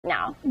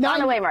No, not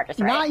on the way, Marcus,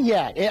 right? Not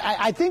yet.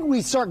 I think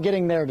we start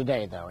getting there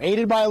today, though.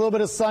 Aided by a little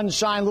bit of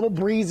sunshine, a little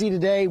breezy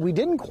today. We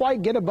didn't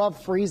quite get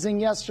above freezing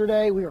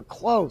yesterday. We were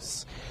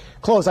close.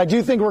 Close. I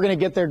do think we're going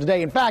to get there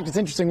today. In fact, it's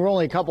interesting. We're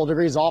only a couple of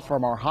degrees off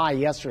from our high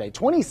yesterday.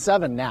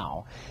 27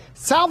 now.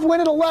 South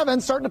wind at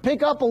 11, starting to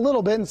pick up a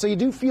little bit, and so you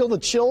do feel the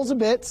chills a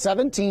bit.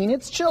 17.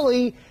 It's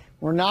chilly.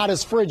 We're not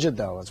as frigid,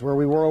 though, as where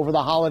we were over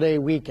the holiday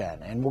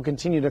weekend, and we'll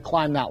continue to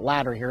climb that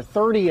ladder here.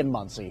 30 in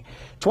Muncie,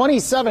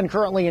 27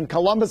 currently in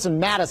Columbus and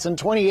Madison,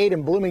 28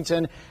 in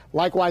Bloomington,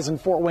 likewise in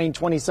Fort Wayne,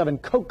 27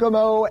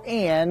 Kokomo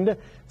and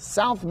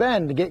South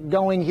Bend to get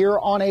going here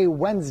on a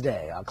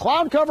Wednesday. A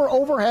cloud cover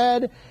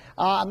overhead.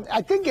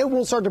 I think it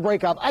will start to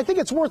break up. I think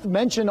it's worth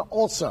mention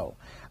also.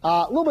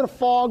 A little bit of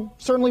fog,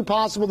 certainly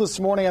possible this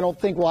morning. I don't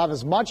think we'll have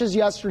as much as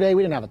yesterday.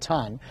 We didn't have a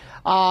ton.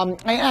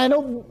 I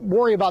don't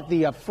worry about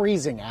the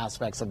freezing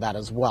aspects of that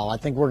as well. I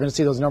think we're going to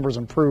see those numbers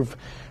improve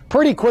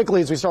pretty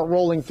quickly as we start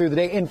rolling through the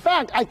day. In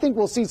fact, I think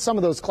we'll see some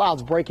of those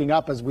clouds breaking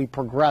up as we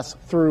progress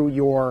through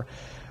your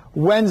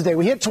Wednesday.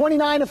 We hit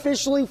 29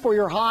 officially for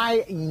your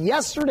high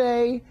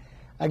yesterday.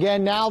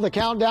 Again, now the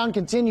countdown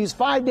continues.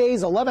 5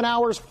 days, 11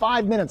 hours,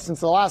 5 minutes since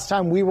the last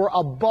time we were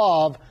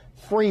above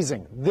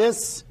freezing.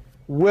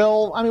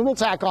 We'll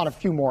tack on a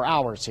few more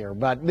hours here,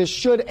 but this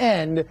should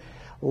end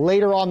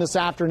later on this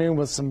afternoon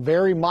with some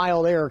very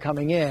mild air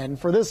coming in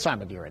for this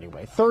time of year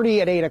anyway.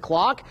 30 at 8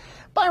 o'clock.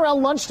 By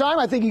around lunchtime,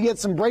 I think you get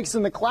some breaks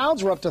in the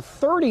clouds. We're up to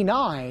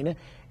 39,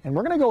 and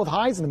we're going to go with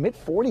highs in the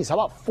mid-40s. How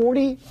about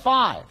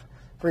 45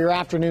 for your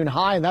afternoon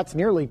high, and that's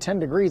nearly 10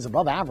 degrees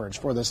above average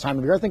for this time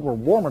of year. I think we're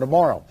warmer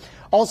tomorrow.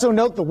 Also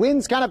note the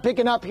wind's kind of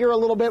picking up here a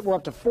little bit. We're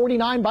up to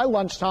 49 by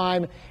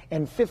lunchtime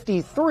and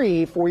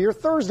 53 for your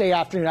Thursday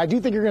afternoon. I do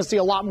think you're going to see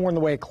a lot more in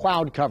the way of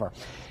cloud cover.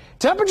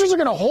 Temperatures are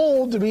going to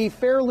hold to be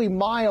fairly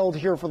mild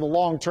here for the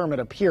long term, it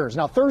appears.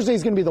 Now, Thursday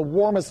is going to be the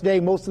warmest day.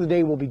 Most of the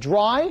day will be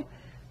dry.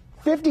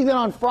 50 then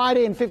on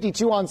Friday and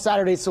 52 on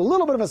Saturday. So a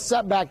little bit of a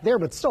setback there,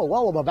 but still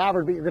well above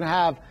average. But you're going to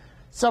have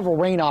several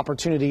rain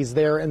opportunities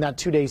there in that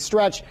 2-day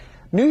stretch.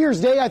 New Year's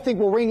Day, I think,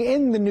 will ring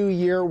in the new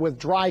year with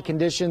dry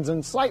conditions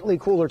and slightly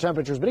cooler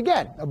temperatures, but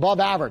again, above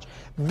average.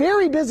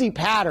 Very busy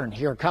pattern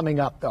here coming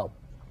up, though.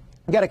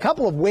 We've got a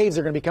couple of waves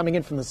that are going to be coming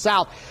in from the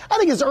south. I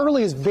think as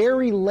early as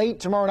very late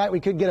tomorrow night, we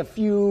could get a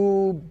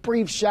few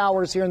brief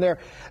showers here and there,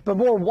 but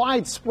more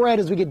widespread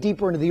as we get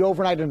deeper into the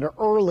overnight into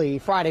early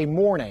Friday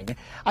morning.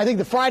 I think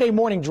the Friday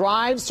morning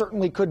drive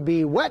certainly could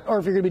be wet, or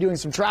if you're going to be doing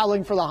some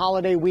traveling for the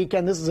holiday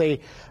weekend, this is a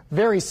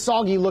very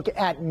soggy look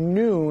at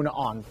noon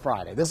on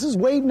Friday. This is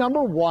wave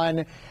number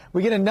 1.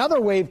 We get another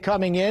wave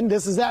coming in.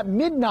 This is at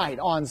midnight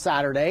on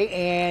Saturday,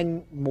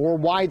 and more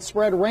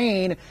widespread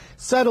rain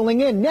settling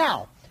in.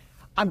 Now,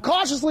 I'm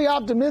cautiously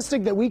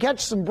optimistic that we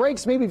catch some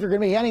breaks. Maybe if you're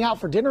going to be heading out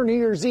for dinner New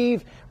Year's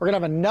Eve, we're going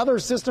to have another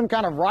system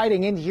kind of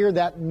riding in here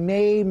that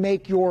may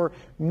make your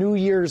New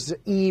Year's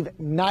Eve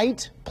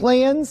night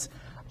plans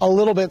a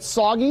little bit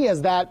soggy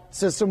as that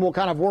system will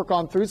kind of work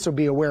on through, so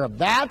be aware of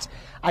that.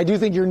 I do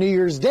think your New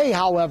Year's Day,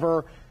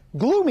 however,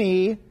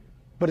 gloomy,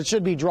 but it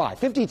should be dry.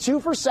 52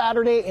 for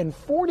Saturday and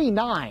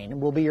 49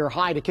 will be your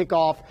high to kick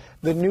off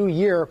the new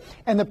year.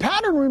 And the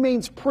pattern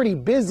remains pretty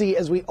busy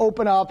as we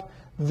open up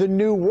the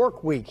new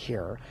work week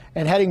here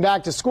and heading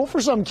back to school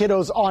for some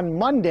kiddos on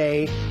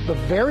Monday, but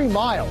very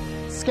mild.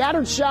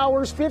 Scattered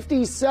showers,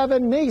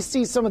 57. May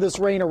see some of this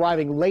rain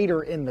arriving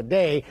later in the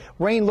day.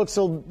 Rain looks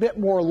a bit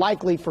more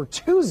likely for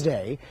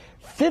Tuesday,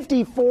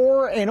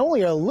 54, and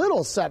only a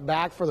little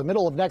setback for the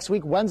middle of next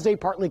week. Wednesday,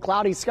 partly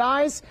cloudy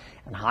skies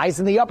and highs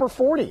in the upper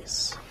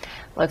 40s.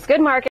 Looks good, Marcus.